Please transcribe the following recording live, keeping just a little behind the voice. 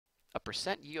A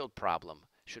percent yield problem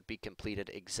should be completed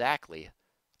exactly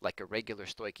like a regular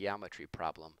stoichiometry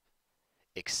problem,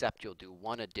 except you'll do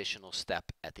one additional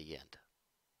step at the end.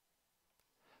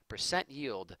 Percent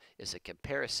yield is a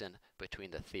comparison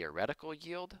between the theoretical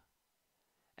yield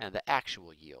and the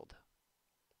actual yield.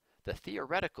 The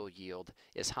theoretical yield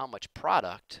is how much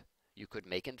product you could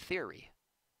make in theory.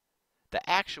 The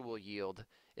actual yield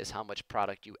is how much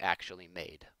product you actually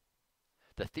made.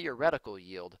 The theoretical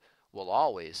yield will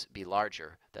always be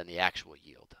larger than the actual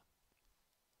yield.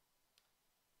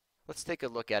 Let's take a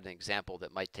look at an example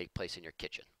that might take place in your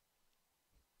kitchen.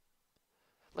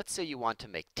 Let's say you want to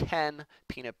make 10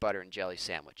 peanut butter and jelly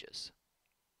sandwiches.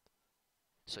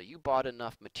 So you bought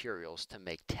enough materials to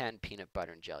make 10 peanut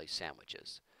butter and jelly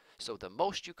sandwiches. So the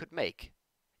most you could make,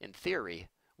 in theory,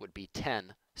 would be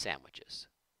 10 sandwiches.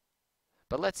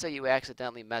 But let's say you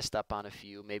accidentally messed up on a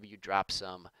few, maybe you dropped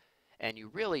some, and you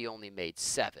really only made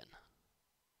 7.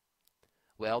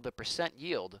 Well, the percent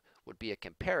yield would be a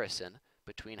comparison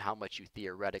between how much you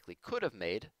theoretically could have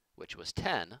made, which was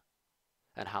 10,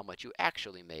 and how much you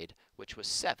actually made, which was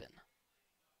 7.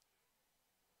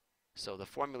 So the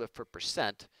formula for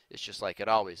percent is just like it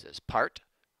always is, part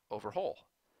over whole.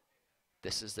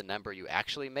 This is the number you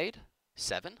actually made,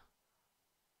 7.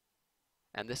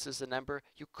 And this is the number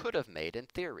you could have made in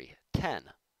theory, 10.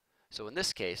 So in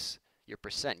this case, your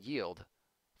percent yield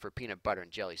for peanut butter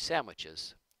and jelly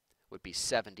sandwiches would be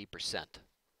 70%.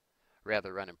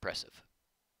 Rather unimpressive.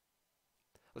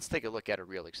 Let's take a look at a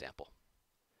real example.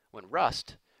 When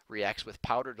rust reacts with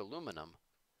powdered aluminum,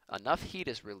 enough heat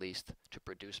is released to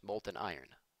produce molten iron.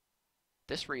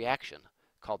 This reaction,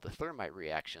 called the thermite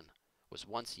reaction, was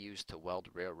once used to weld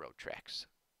railroad tracks.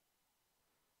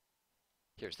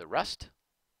 Here's the rust.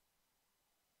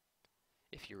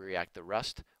 If you react the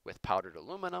rust with powdered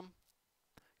aluminum,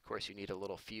 of course you need a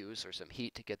little fuse or some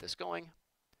heat to get this going.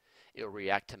 It'll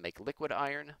react to make liquid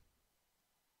iron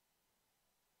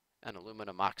and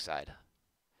aluminum oxide.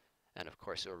 And of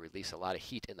course, it will release a lot of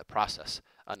heat in the process,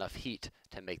 enough heat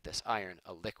to make this iron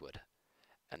a liquid.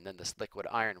 And then this liquid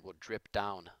iron will drip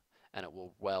down and it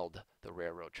will weld the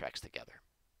railroad tracks together.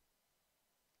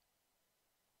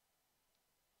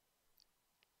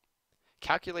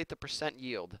 Calculate the percent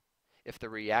yield if the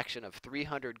reaction of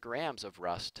 300 grams of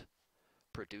rust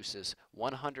produces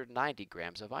 190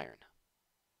 grams of iron.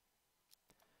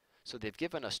 So they've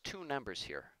given us two numbers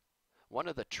here. One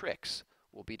of the tricks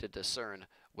will be to discern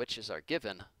which is our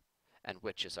given and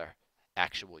which is our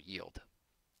actual yield.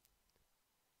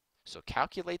 So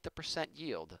calculate the percent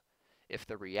yield if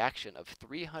the reaction of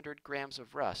 300 grams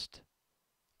of rust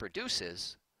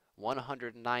produces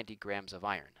 190 grams of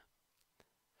iron.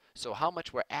 So how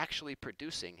much we're actually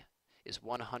producing is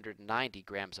 190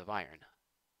 grams of iron.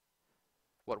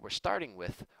 What we're starting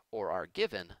with, or our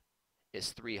given,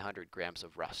 is 300 grams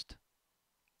of rust.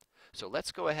 So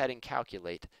let's go ahead and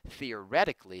calculate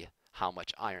theoretically how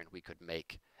much iron we could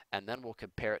make, and then we'll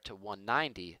compare it to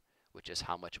 190, which is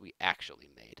how much we actually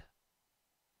made.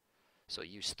 So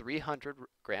use 300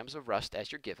 grams of rust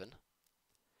as your given.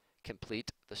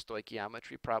 Complete the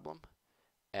stoichiometry problem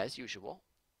as usual.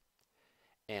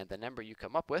 And the number you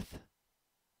come up with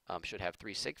should have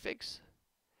 3 sig figs.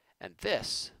 And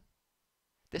this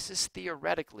is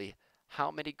theoretically how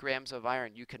many grams of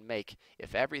iron you can make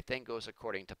if everything goes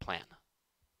according to plan.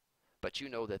 But you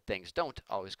know that things don't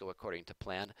always go according to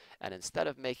plan, and instead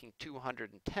of making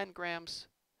 210 grams,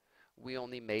 we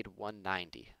only made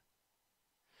 190.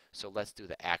 So let's do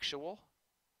the actual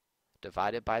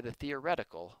divided by the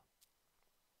theoretical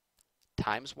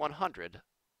times 100,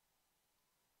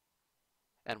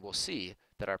 and we'll see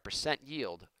that our percent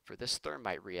yield for this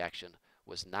thermite reaction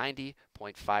was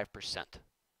 90.5%.